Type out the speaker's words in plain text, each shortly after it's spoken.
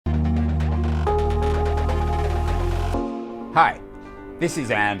Hi, this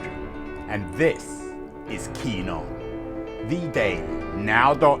is Andrew, and this is Keen On, the daily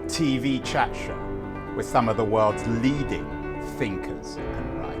Now.tv chat show with some of the world's leading thinkers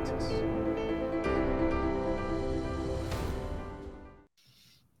and writers.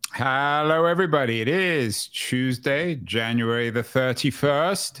 Hello, everybody. It is Tuesday, January the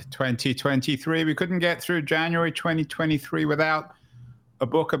 31st, 2023. We couldn't get through January 2023 without a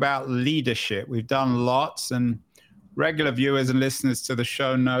book about leadership. We've done lots, and regular viewers and listeners to the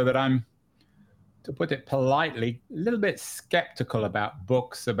show know that I'm, to put it politely, a little bit skeptical about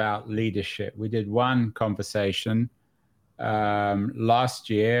books about leadership. We did one conversation last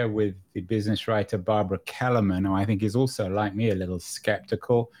year with the business writer Barbara Kellerman, who I think is also, like me, a little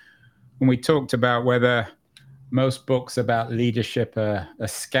skeptical. When we talked about whether most books about leadership are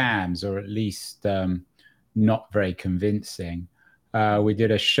scams, or at least not very convincing. We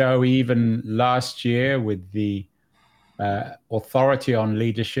did a show even last year with the authority on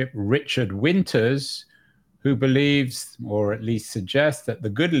leadership, Richard Winters, who believes, or at least suggests, that the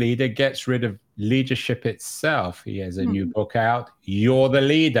good leader gets rid of leadership itself. He has a new book out, You're the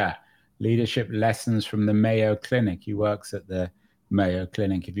Leader, Leadership Lessons from the Mayo Clinic. He works at the Mayo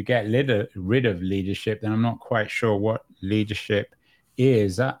Clinic. If you get rid of leadership, then I'm not quite sure what leadership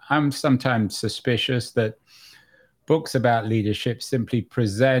is. I'm sometimes suspicious that books about leadership simply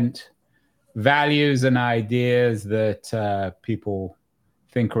present values and ideas that people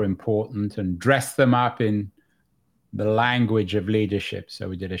think are important and dress them up in the language of leadership. So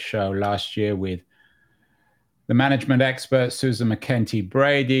we did a show last year with the management expert Susan McKenty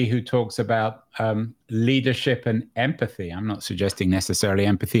Brady, who talks about leadership and empathy. I'm not suggesting necessarily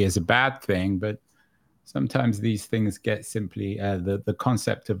empathy is a bad thing, but sometimes these things get simply, the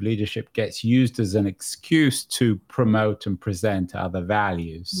concept of leadership gets used as an excuse to promote and present other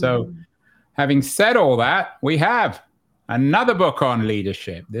values. So having said all that, we have another book on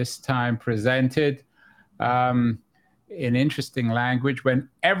leadership, this time presented in interesting language, When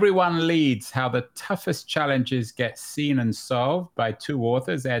Everyone Leads, How the Toughest Challenges Get Seen and Solved, by two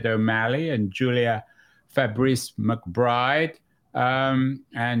authors, Ed O'Malley and Julia Fabrice McBride.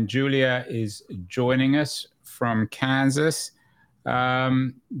 And Julia is joining us from Kansas.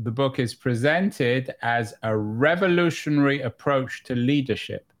 The book is presented as a revolutionary approach to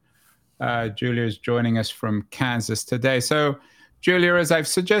leadership. Julia is joining us from Kansas today. So, Julia, as I've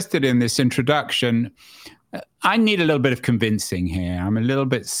suggested in this introduction, I need a little bit of convincing here. I'm a little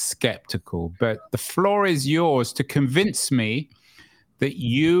bit skeptical, but the floor is yours to convince me that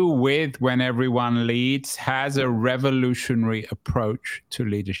you, with When Everyone Leads, has a revolutionary approach to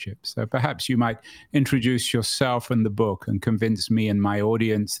leadership. So perhaps you might introduce yourself and the book and convince me and my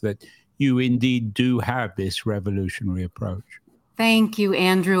audience that you indeed do have this revolutionary approach. Thank you,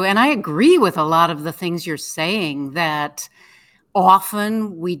 Andrew. And I agree with a lot of the things you're saying, that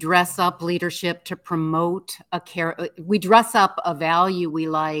often we dress up leadership to promote we dress up a value we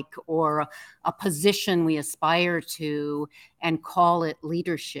like or a position we aspire to and call it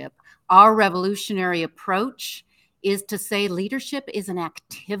leadership. Our revolutionary approach is to say leadership is an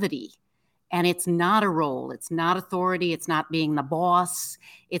activity. And it's not a role. It's not authority. It's not being the boss.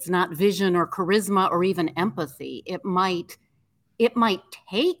 It's not vision or charisma or even empathy. It might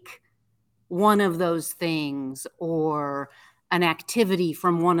take one of those things or an activity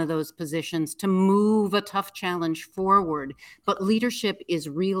from one of those positions to move a tough challenge forward. But leadership is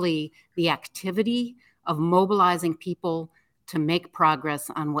really the activity of mobilizing people to make progress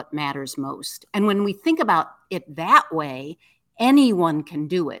on what matters most. And when we think about it that way, anyone can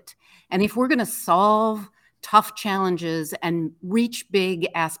do it. And if we're going to solve tough challenges and reach big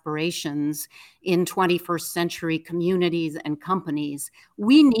aspirations in 21st century communities and companies,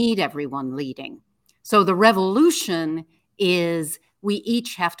 we need everyone leading. So the revolution is we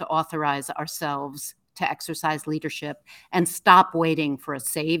each have to authorize ourselves to exercise leadership and stop waiting for a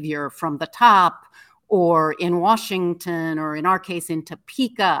savior from the top, or in Washington, or in our case in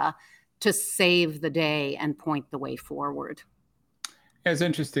Topeka, to save the day and point the way forward. Yeah, it's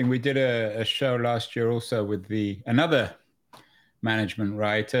interesting. We did a show last year also with another management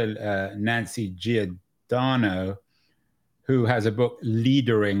writer, Nancy Giordano, who has a book,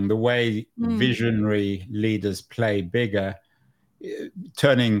 Leadering, the way visionary leaders play bigger,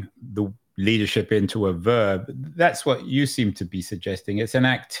 turning the leadership into a verb. That's what you seem to be suggesting. It's an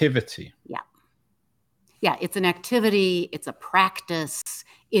activity. Yeah, it's an activity. It's a practice.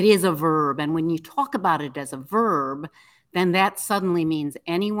 It is a verb. And when you talk about it as a verb, then that suddenly means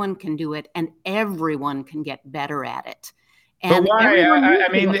anyone can do it and everyone can get better at it. And but why? I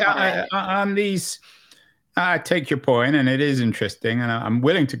mean, on these, I take your point, and it is interesting, and I'm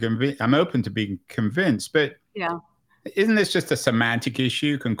willing to convince. I'm open to being convinced, but yeah, Isn't this just a semantic issue?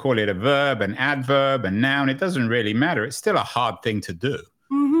 You can call it a verb, an adverb, a noun. It doesn't really matter. It's still a hard thing to do.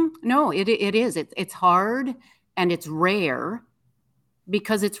 No, it is. It's hard and it's rare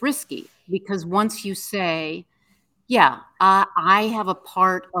because it's risky. Because once you say, yeah, I have a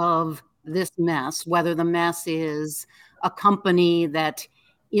part of this mess, whether the mess is a company that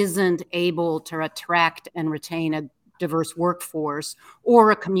isn't able to attract and retain a diverse workforce, or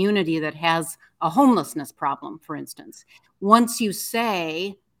a community that has a homelessness problem, for instance. Once you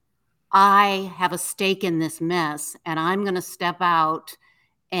say, I have a stake in this mess and I'm going to step out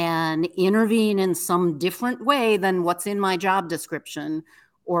and intervene in some different way than what's in my job description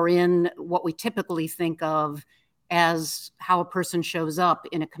or in what we typically think of as how a person shows up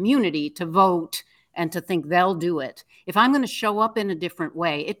in a community to vote and to think they'll do it. If I'm going to show up in a different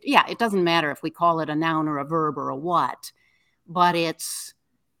way, it doesn't matter if we call it a noun or a verb or a what, but it's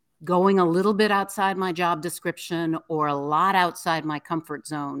going a little bit outside my job description or a lot outside my comfort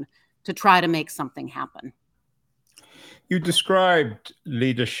zone to try to make something happen. You described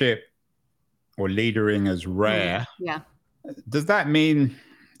leadership or leadering as rare. Yeah. Does that mean,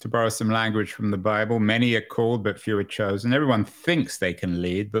 to borrow some language from the Bible, many are called, but few are chosen? Everyone thinks they can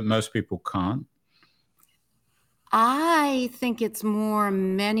lead, but most people can't. I think it's more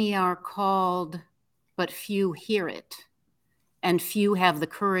many are called, but few hear it. And few have the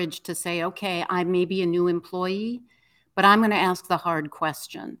courage to say, okay, I may be a new employee, but I'm going to ask the hard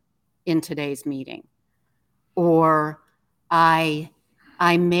question in today's meeting. Or I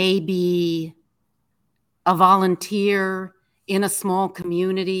may be a volunteer in a small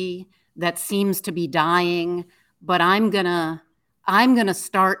community that seems to be dying, but I'm gonna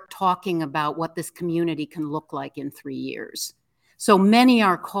start talking about what this community can look like in 3 years. So many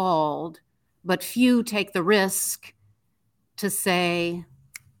are called, but few take the risk to say,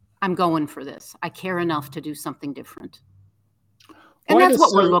 I'm going for this. I care enough to do something different. And that's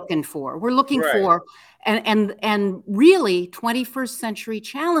what we're looking for. We're looking for, and really 21st century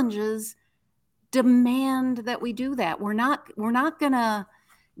challenges demand that we do that. We're not going to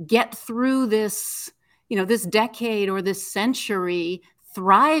get through this, this decade or this century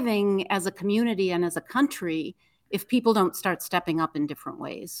thriving as a community and as a country if people don't start stepping up in different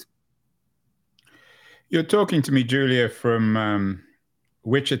ways. You're talking to me, Julia, from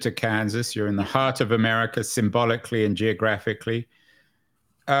Wichita, Kansas. You're in the heart of America, symbolically and geographically.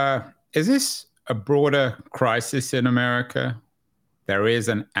 Is this a broader crisis in America? There is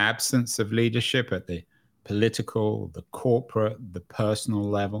an absence of leadership at the political, the corporate, the personal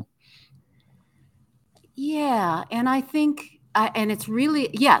level. Yeah, and I think, and it's really,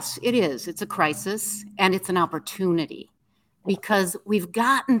 yes, it is. It's a crisis and it's an opportunity because we've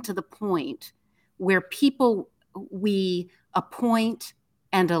gotten to the point where people we appoint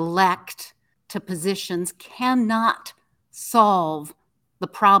and elect to positions cannot solve the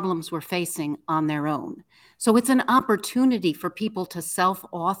problems we're facing on their own. So it's an opportunity for people to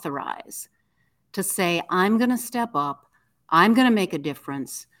self-authorize, to say, I'm going to step up, I'm going to make a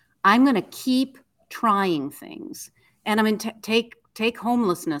difference, I'm going to keep trying things. And I mean, take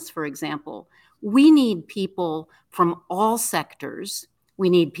homelessness, for example. We need people from all sectors. We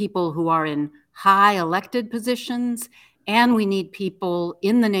need people who are in high elected positions, and we need people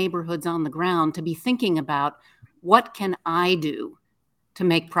in the neighborhoods on the ground to be thinking about, what can I do to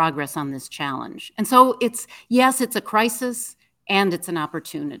make progress on this challenge? And so it's a crisis and it's an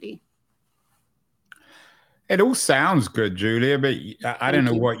opportunity. It all sounds good, Julia, but I don't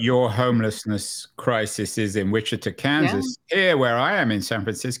know what your homelessness crisis is in Wichita, Kansas. Yeah. Here, where I am in San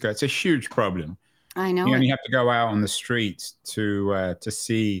Francisco, it's a huge problem. I know. You only have to go out on the streets to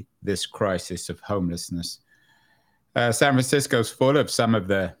see this crisis of homelessness. San Francisco's full of some of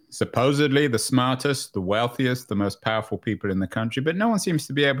the supposedly the smartest, the wealthiest, the most powerful people in the country, but no one seems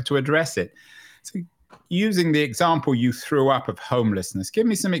to be able to address it. So using the example you threw up of homelessness, give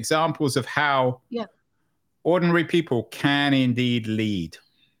me some examples of how ordinary people can indeed lead.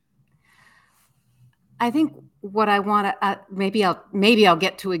 I think what I want to, maybe I'll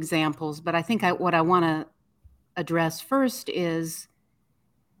get to examples, but I think what I want to address first is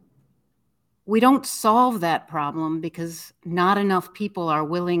we don't solve that problem because not enough people are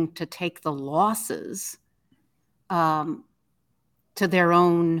willing to take the losses to their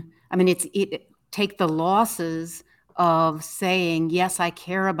own. I mean, take the losses of saying, yes, I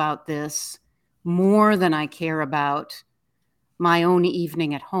care about this more than I care about my own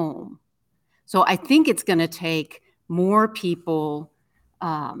evening at home. So I think it's going to take more people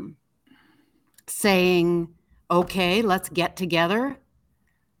saying, okay, let's get together.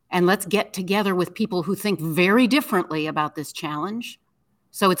 And let's get together with people who think very differently about this challenge.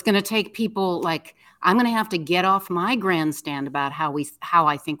 So it's going to take people like, I'm going to have to get off my grandstand about how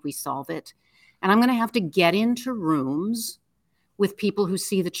I think we solve it. And I'm going to have to get into rooms with people who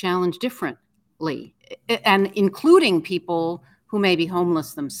see the challenge differently, and including people who may be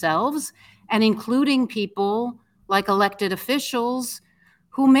homeless themselves, and including people like elected officials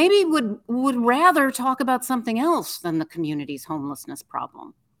who maybe would rather talk about something else than the community's homelessness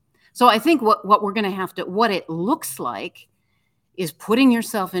problem. So I think what we're going to have to, what it looks like, is putting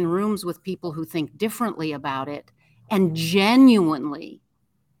yourself in rooms with people who think differently about it and genuinely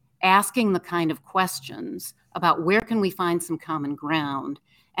asking the kind of questions about where can we find some common ground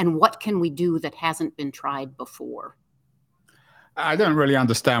and what can we do that hasn't been tried before. I don't really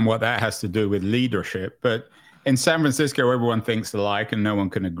understand what that has to do with leadership, but in San Francisco, everyone thinks alike and no one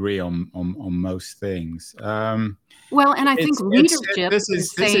can agree on most things. Well, and I think leadership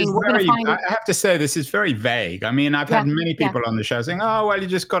is saying we're going to find. I have to say, this is very vague. I mean, I've had many people on the show saying, "Oh, well, you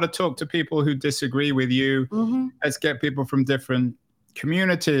just got to talk to people who disagree with you. Let's get people from different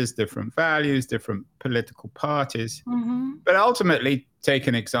communities, different values, different political parties." But ultimately, take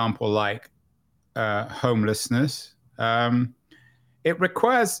an example like homelessness. It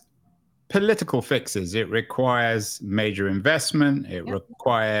requires political fixes. It requires major investment. It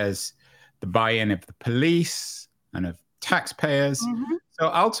requires the buy-in of the police and of taxpayers. So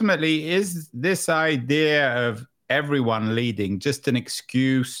ultimately, is this idea of everyone leading just an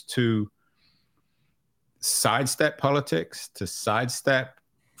excuse to sidestep politics, to sidestep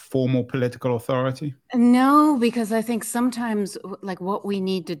formal political authority? No, because I think sometimes like what we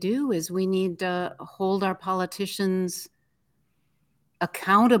need to do is we need to hold our politicians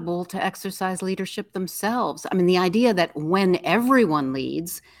accountable to exercise leadership themselves. I mean, the idea that when everyone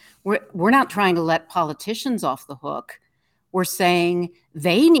leads, we're not trying to let politicians off the hook. We're saying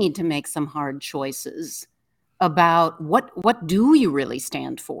they need to make some hard choices about what do you really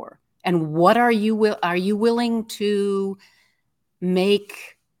stand for, and what are you willing to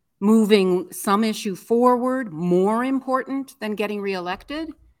make moving some issue forward more important than getting reelected,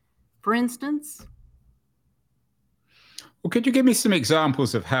 for instance? Well, could you give me some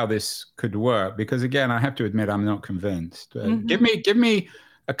examples of how this could work? Because again, I have to admit, I'm not convinced. Give me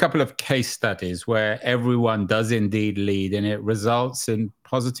a couple of case studies where everyone does indeed lead and it results in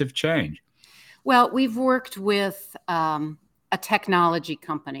positive change. Well, we've worked with a technology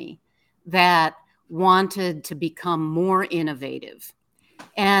company that wanted to become more innovative.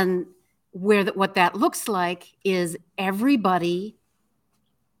 And what that looks like is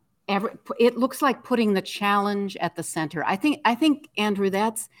it looks like putting the challenge at the center. I think, Andrew,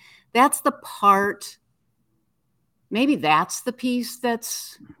 that's the part, maybe that's the piece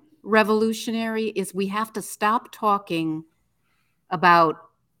that's revolutionary, is we have to stop talking about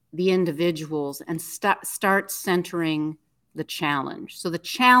the individuals and start centering the challenge. So the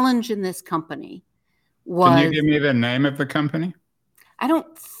challenge in this company was... Can you give me the name of the company? I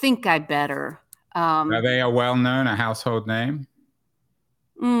don't think I better. Are they a well-known, a household name?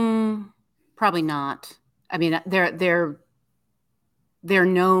 Probably not. I mean, they're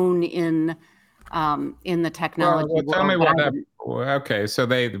known in the technology world. Tell me what that. Okay, so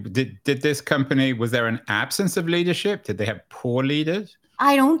they did this company. Was there an absence of leadership? Did they have poor leaders?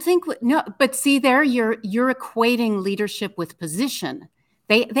 I don't think no. But see, there you're equating leadership with position.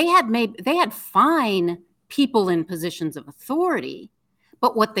 They had fine people in positions of authority,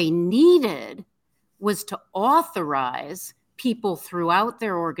 but what they needed was to authorize people throughout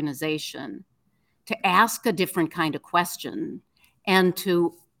their organization to ask a different kind of question and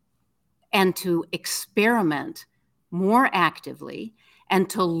to experiment more actively and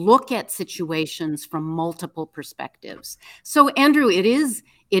to look at situations from multiple perspectives. So, Andrew, it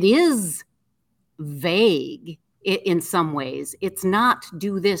is vague in some ways. It's not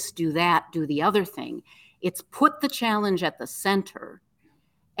do this, do that, do the other thing. It's put the challenge at the center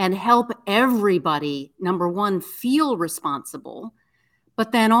and help everybody, number one, feel responsible,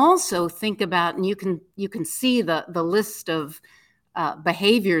 but then also think about, and you can see the list of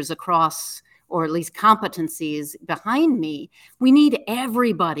behaviors across, or at least competencies behind me. We need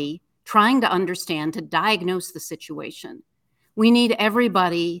everybody trying to understand, to diagnose the situation. We need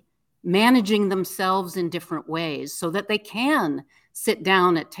everybody managing themselves in different ways so that they can sit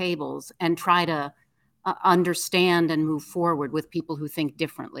down at tables and try to understand and move forward with people who think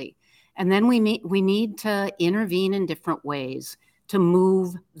differently. And then we need to intervene in different ways to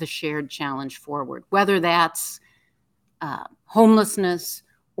move the shared challenge forward, whether that's homelessness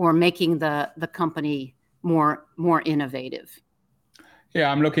or making the company more innovative.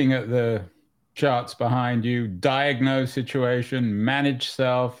 Yeah, I'm looking at the charts behind you. Diagnose situation, manage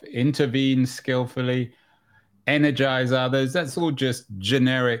self, intervene skillfully. energize others. That's all just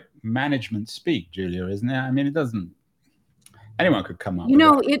generic management speak, Julia, isn't it? I mean, it doesn't. Anyone could come up with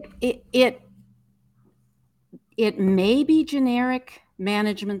that. It may be generic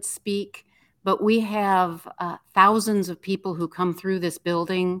management speak, but we have thousands of people who come through this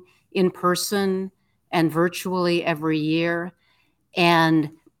building in person and virtually every year, and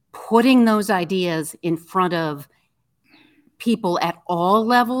putting those ideas in front of people at all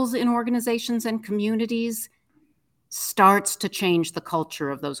levels in organizations and communities starts to change the culture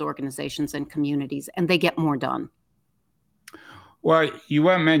of those organizations and communities, and they get more done. Well, you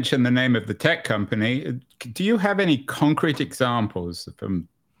won't mention the name of the tech company. Do you have any concrete examples from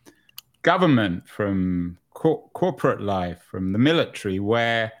government, from corporate life, from the military,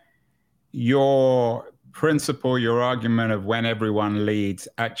 where your principle, your argument of when everyone leads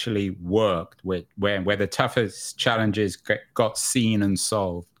actually worked, where the toughest challenges got seen and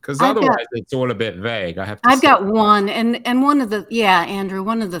solved? Because otherwise it's all a bit vague, I have to say. I've got one, and one of the, Andrew,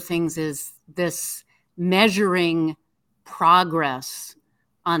 one of the things is this measuring progress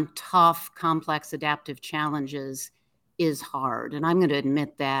on tough, complex, adaptive challenges is hard, and I'm going to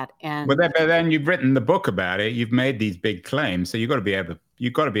admit that. And but then you've written the book about it. You've made these big claims, so you've got to be able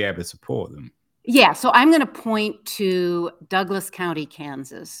to support them. Yeah, so I'm going to point to Douglas County,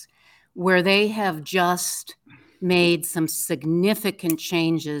 Kansas, where they have just made some significant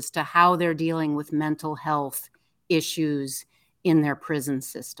changes to how they're dealing with mental health issues in their prison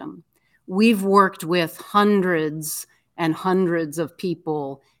system. We've worked with hundreds and hundreds of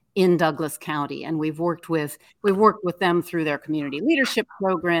people in Douglas County, and we've worked with them through their community leadership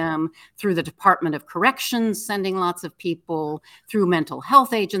program, through the Department of Corrections sending lots of people, through mental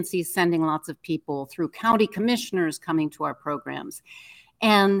health agencies sending lots of people, through county commissioners coming to our programs.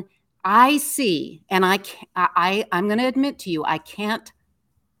 And I see, and I'm going to admit to you, I can't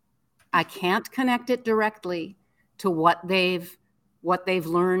connect it directly to what they've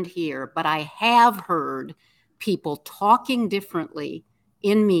learned here, but I have heard people talking differently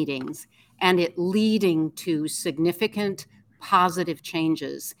in meetings, and it leading to significant positive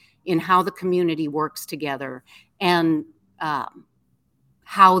changes in how the community works together and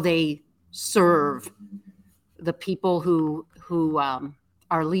how they serve the people who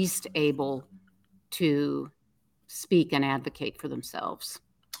are least able to speak and advocate for themselves.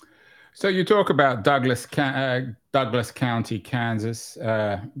 So you talk about Douglas County, Kansas.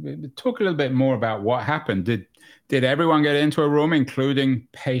 Talk a little bit more about what happened. Did everyone get into a room, including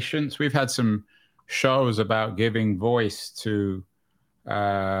patients? We've had some shows about giving voice to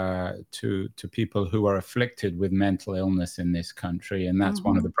people who are afflicted with mental illness in this country, and that's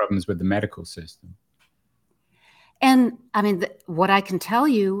one of the problems with the medical system. And I mean, what I can tell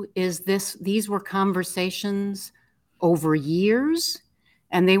you is these were conversations over years,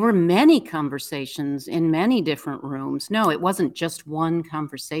 and they were many conversations in many different rooms. No, it wasn't just one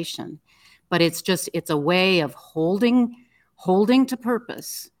conversation, but it's a way of holding to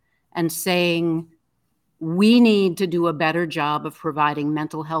purpose and saying, we need to do a better job of providing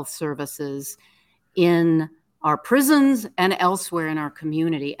mental health services in our prisons and elsewhere in our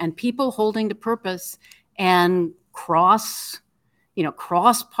community, and people holding to purpose and cross-partisan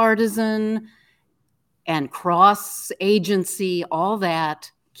and cross-agency, all that,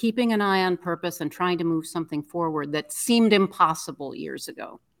 keeping an eye on purpose and trying to move something forward that seemed impossible years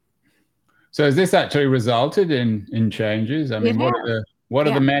ago. So has this actually resulted in changes? I mean, what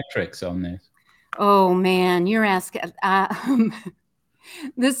are the metrics on this? Oh man, you're asking.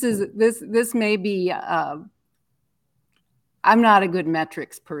 This may be. I'm not a good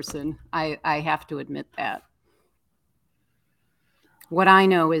metrics person. I have to admit that. What I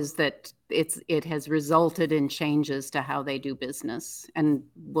know is that it has resulted in changes to how they do business, and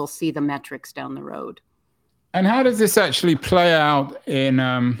we'll see the metrics down the road. And how does this actually play out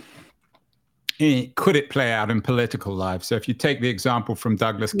could it play out in political life? So if you take the example from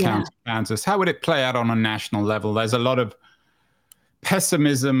Douglas County, Kansas, how would it play out on a national level? There's a lot of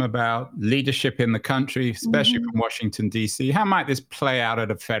pessimism about leadership in the country, especially from Washington, D.C. How might this play out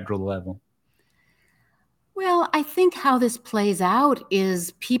at a federal level? Well, I think how this plays out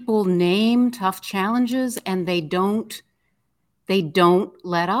is people name tough challenges and they don't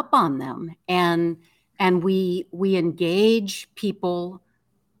let up on them. And we engage people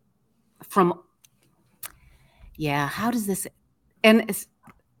from, how does this, and it's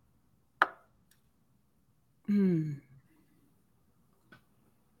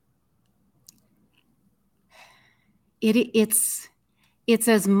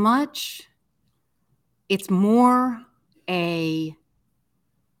as much, it's more a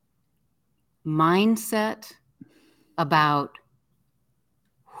mindset about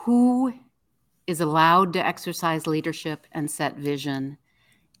who is allowed to exercise leadership and set vision,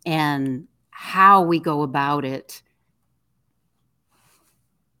 and how we go about it,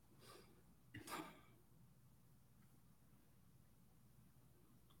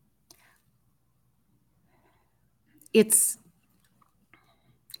 it's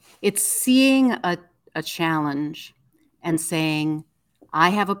seeing a challenge and saying, I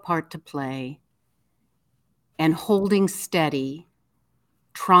have a part to play, and holding steady,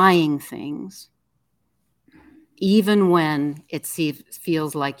 trying things, even when it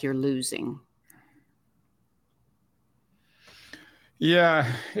feels like you're losing.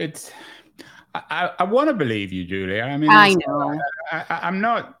 Yeah, I want to believe you, Julia. I mean, I know. I'm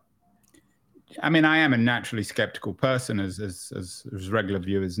not. I mean, I am a naturally skeptical person, as regular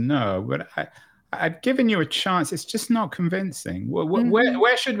viewers know. But I've given you a chance. It's just not convincing.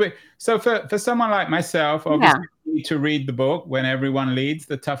 Where should we? So for someone like myself, obviously, we need to read the book. When everyone leads,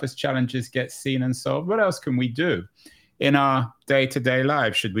 the toughest challenges get seen and solved. What else can we do in our day-to-day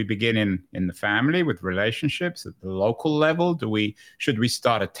lives? Should we begin in the family with relationships at the local level? Should we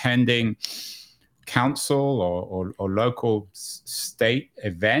start attending council or local state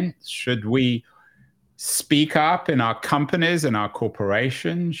events? Should we speak up in our companies and our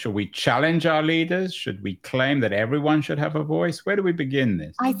corporations? Should we challenge our leaders? Should we claim that everyone should have a voice? Where do we begin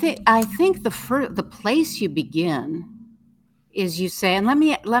this? I think the place you begin is you say, and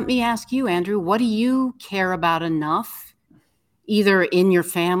let me ask you, Andrew, what do you care about enough, either in your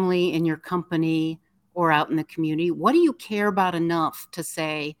family, in your company, or out in the community? What do you care about enough to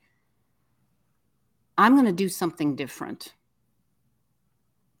say, I'm going to do something different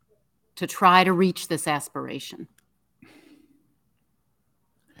to try to reach this aspiration?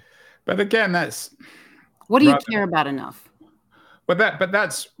 But again, that's... What do you care about enough? But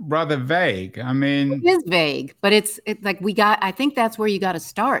that's rather vague. I mean, it is vague, but it's like I think that's where you got to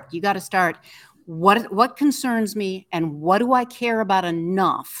start. You got to start, what concerns me and what do I care about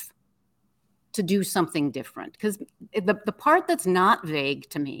enough to do something different? Because the part that's not vague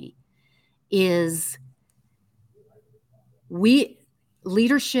to me is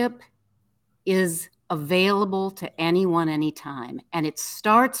leadership is available to anyone, anytime. And it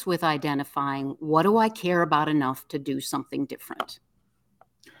starts with identifying, what do I care about enough to do something different?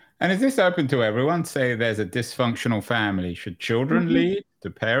 And is this open to everyone? Say there's a dysfunctional family. Should children lead? Do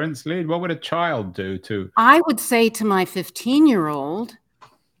parents lead? What would a child do to... I would say to my 15-year-old,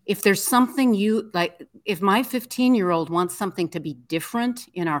 if there's something if my 15-year-old wants something to be different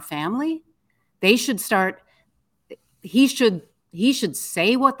in our family, he should say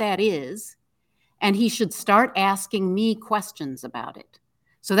what that is, and he should start asking me questions about it.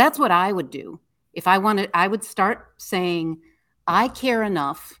 So that's what I would do. If I wanted, I would start saying, I care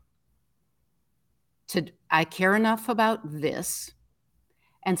enough about this,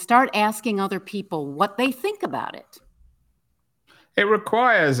 and start asking other people what they think about it. It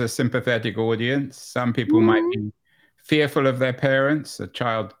requires a sympathetic audience. Some people might be fearful of their parents. A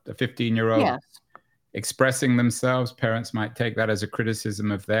 15-year-old expressing themselves, parents might take that as a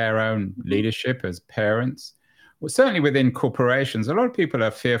criticism of their own leadership as parents. Well, certainly within corporations, a lot of people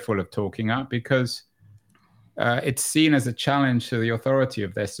are fearful of talking up because it's seen as a challenge to the authority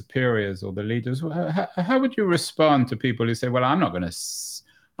of their superiors or the leaders. How would you respond to people who say, well, I'm not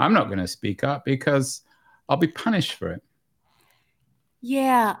going to speak up because I'll be punished for it?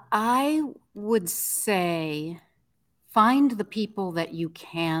 Yeah, I would say find the people that you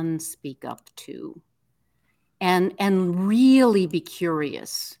can speak up to, and really be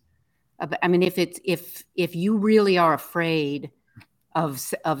curious about, I mean, if you really are afraid of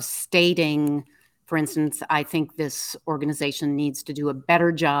stating, for instance, I think this organization needs to do a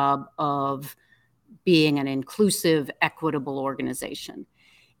better job of being an inclusive, equitable organization.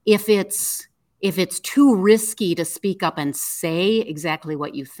 If it's too risky to speak up and say exactly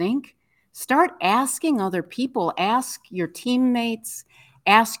what you think, start asking other people, ask your teammates,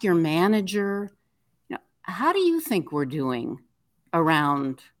 ask your manager, how do you think we're doing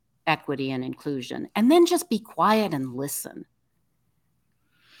around equity and inclusion? And then just be quiet and listen.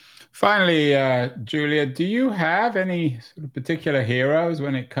 Finally, Julia, do you have any sort of particular heroes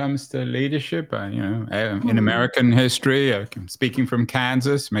when it comes to leadership? In American history, speaking from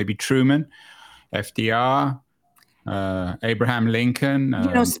Kansas, maybe Truman, FDR, Abraham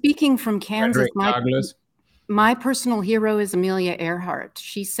Lincoln. Speaking from Kansas, Douglas. My personal hero is Amelia Earhart.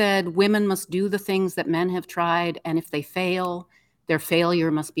 She said, women must do the things that men have tried, and if they fail, their failure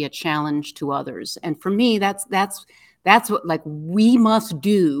must be a challenge to others. And for me, that's what, we must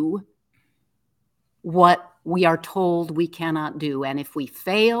do what we are told we cannot do. And if we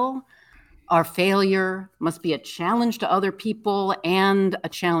fail, Our failure must be a challenge to other people and a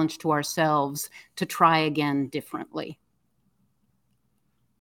challenge to ourselves to try again differently.